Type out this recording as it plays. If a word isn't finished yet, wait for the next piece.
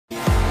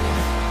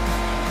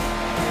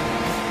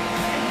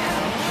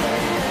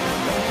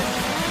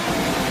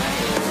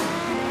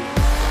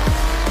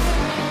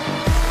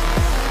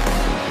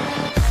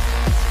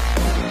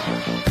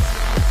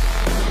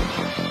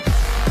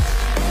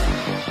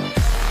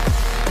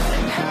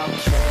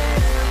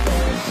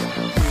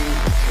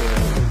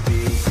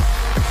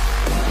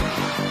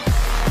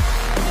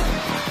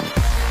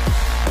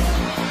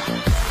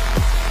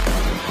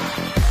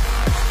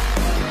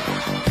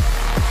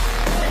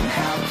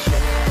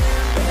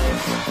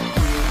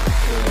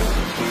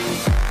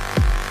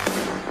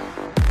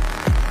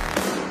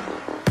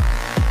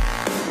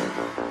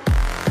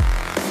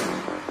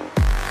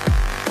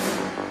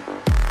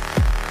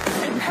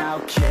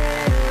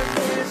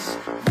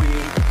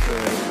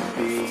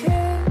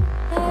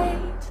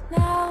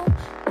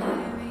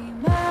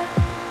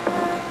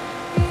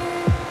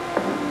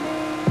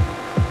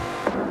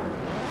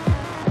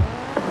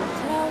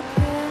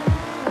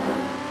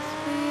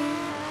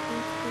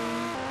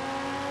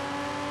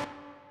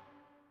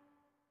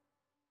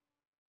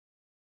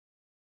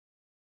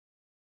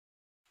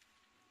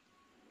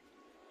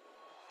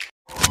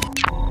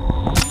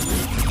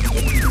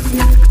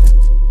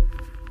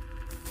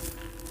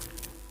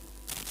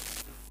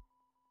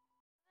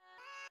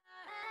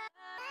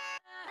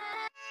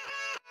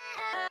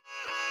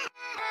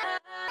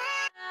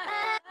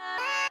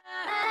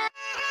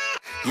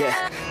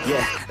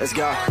yeah, let's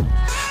go.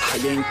 I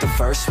ain't the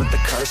first with the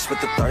curse,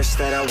 with the thirst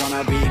that I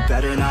wanna be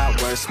better,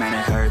 not worse, man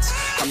it hurts.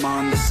 I'm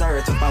on this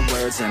earth with my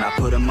words and I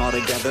put them all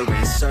together,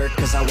 insert,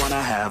 cause I wanna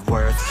have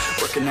worth.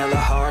 Working hella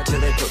hard till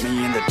they put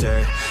me in the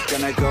dirt.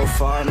 Gonna go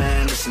far,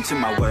 man, listen to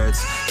my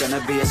words. Gonna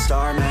be a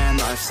star, man,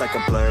 life's like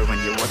a blur. When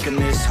you're working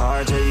this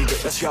hard till you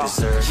get what you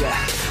deserve. Yeah,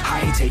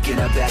 I ain't taking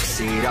a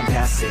backseat, I'm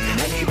passing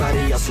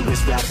anybody else who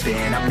is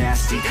rapping. I'm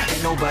nasty,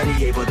 ain't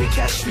nobody able to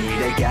catch me.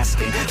 They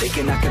gasping, they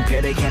cannot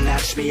compare, they can't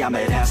match me. I'm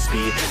at half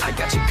speed, I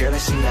got your girl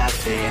and she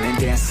laughing and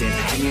dancing,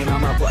 hanging on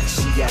my butt,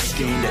 she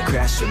asking to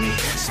crash with me,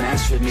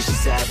 smash with me, she's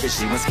savage,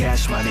 she wants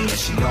cash money, and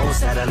she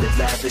knows that I live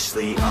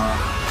lavishly.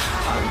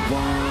 I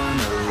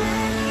wanna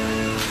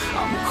live,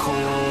 I'm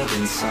cold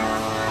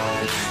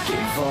inside,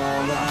 give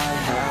all I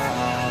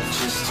have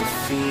just to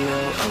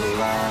feel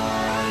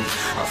alive.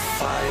 I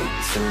fight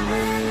to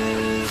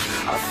live,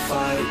 I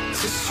fight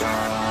to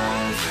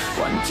strive,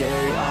 one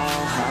day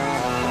I'll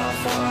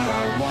have what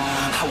I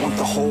want. I want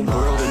the whole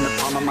world in the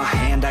palm of my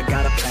hand, I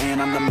got a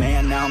plan, I'm the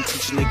man, now I'm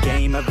teaching the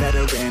game, a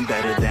veteran,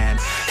 better than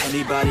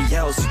anybody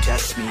else who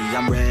tests me.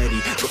 I'm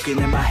ready, looking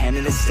in my hand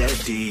and it's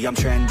steady. I'm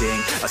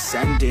trending,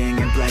 ascending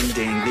and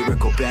blending,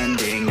 lyrical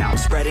bending. Now I'm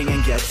spreading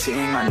and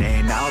getting my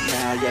name out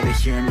now. Yeah, they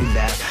hearing me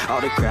laugh, all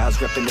the crowds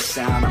repping the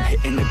sound. I'm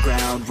hitting the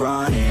ground,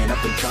 running,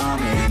 up and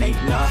coming,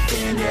 ain't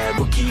nothing. Yeah,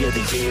 rookie of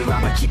the year,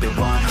 I'ma keep it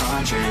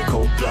 100.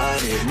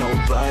 Cold-blooded, no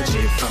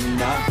budget, from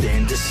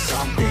nothing to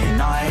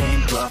something. I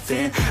ain't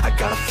bluffing, I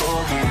got a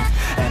full hand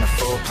and a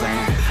full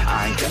plan.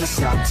 I ain't gonna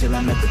stop till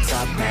I'm at the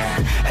top,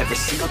 man. Every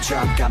single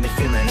drop got me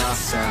feeling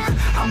awesome.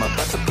 I'm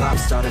about to pop,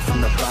 started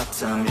from the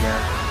bottom,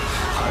 yeah.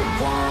 I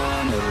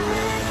wanna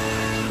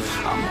live,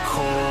 I'm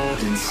cold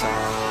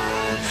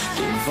inside,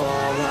 give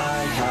all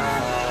I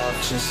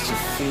have just to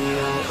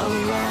feel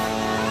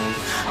alive.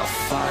 I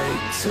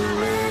fight to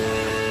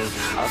live,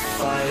 I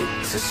fight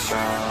to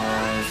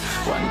strive,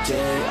 one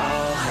day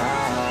I'll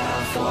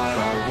have what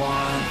I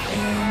want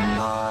in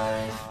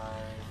life.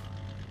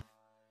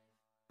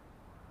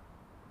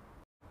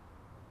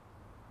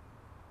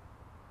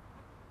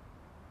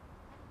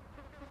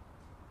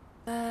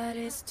 But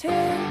it's too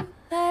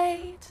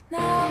late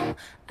now,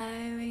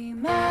 I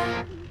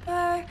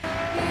remember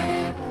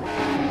you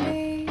and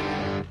me,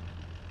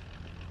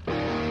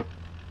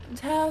 and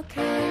how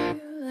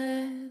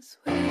careless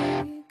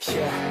we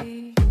could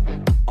be.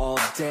 All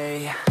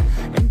day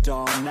and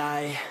all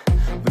night,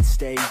 we'd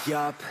stay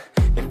up,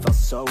 it felt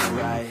so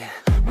right.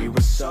 We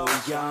were so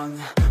young,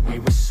 we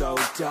were so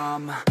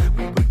dumb.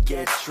 We would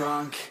get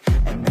drunk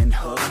and then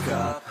hook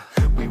up.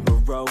 We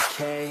were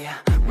okay,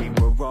 we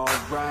were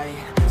alright,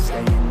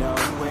 staying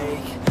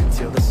awake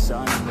till the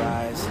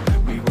sunrise.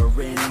 We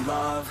were in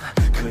love,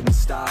 couldn't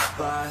stop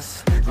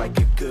us, like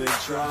a good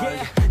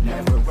drug,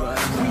 never run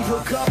off. We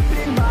hook up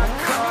in my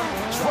car,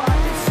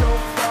 driving so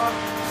far,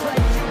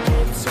 playing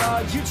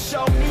guitar. You'd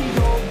show me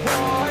your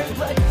heart,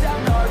 let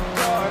down our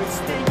guards,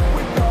 think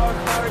with our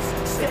hearts,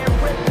 stare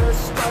at the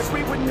stars.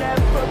 We were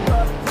never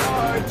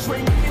apart,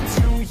 drinking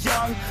too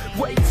young,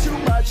 way too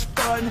much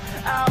fun,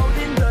 out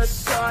in the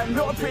sun,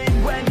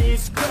 hoping when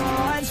it's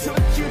gone. Took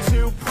you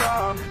to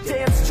prom,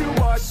 dance to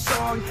our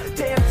song,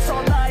 dance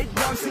all night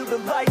long till the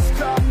lights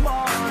come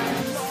on.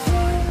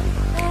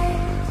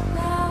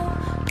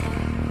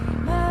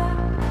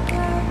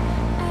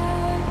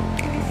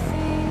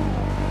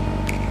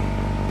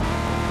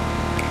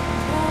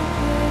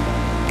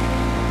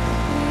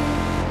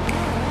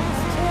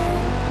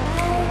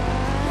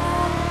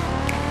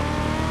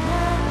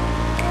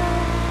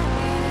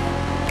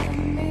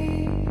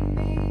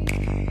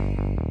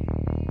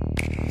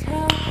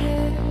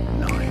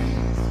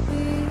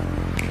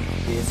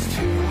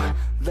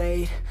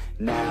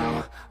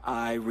 Now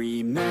I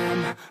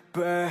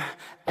remember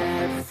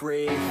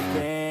everything,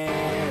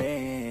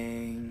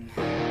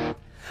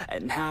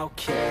 and how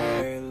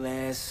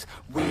careless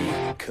we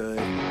could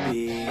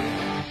be,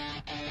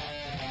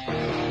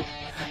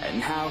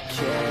 and how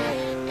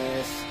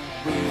careless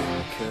we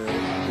could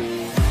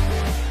be,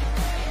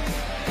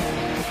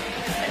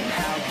 and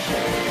how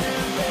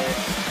careless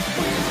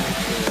we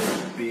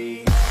could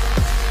be.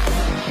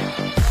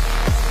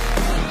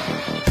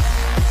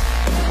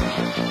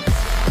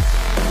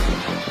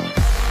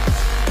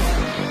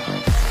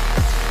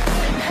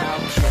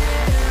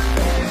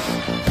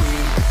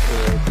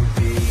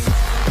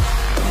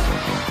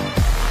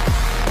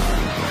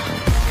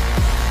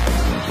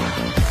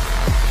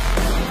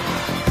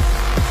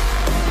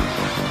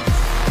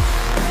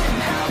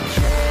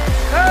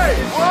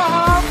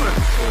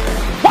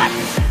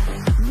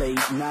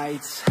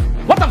 Nights,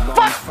 what the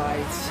fuck?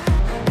 Fights,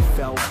 it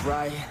felt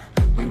right,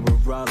 we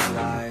were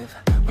alive.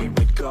 We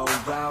would go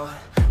out,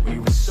 we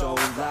were so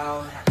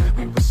loud,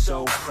 we were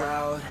so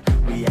proud,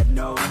 we had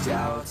no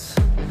doubts.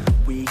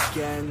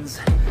 Weekends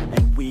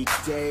and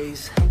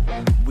weekdays,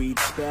 we'd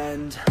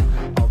spend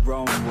our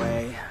own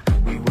way.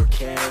 We were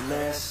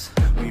careless,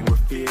 we were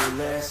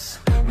fearless,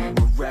 we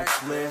were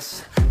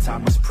reckless,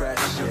 time was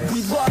precious.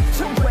 We loved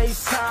to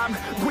waste time,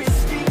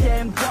 whiskey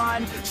and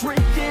wine,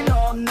 drinking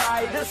all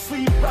night,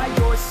 asleep by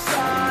your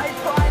side.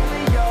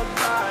 Finally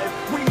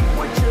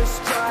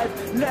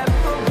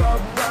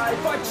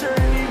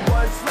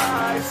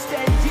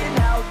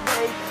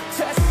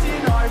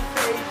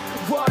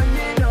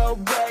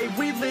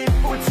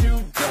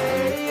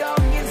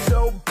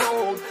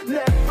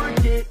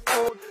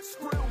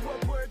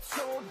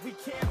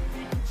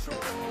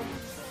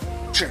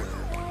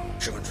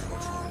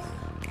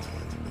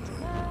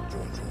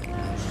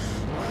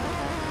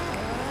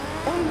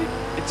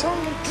It's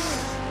only.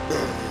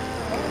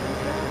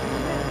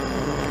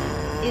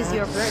 Is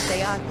your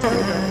birthday October,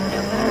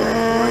 November,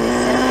 or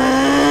December?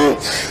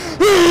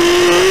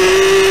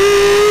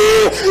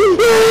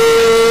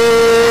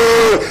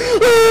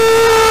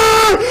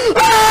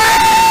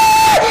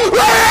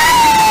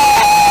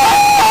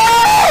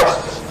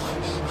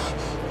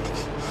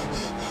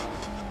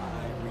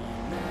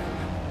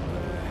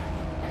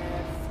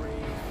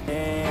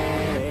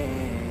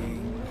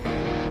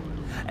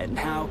 And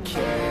how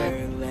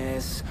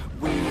careless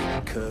we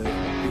could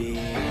be,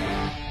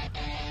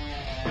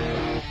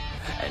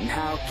 and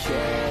how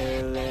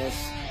careless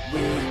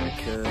we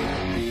could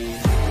be.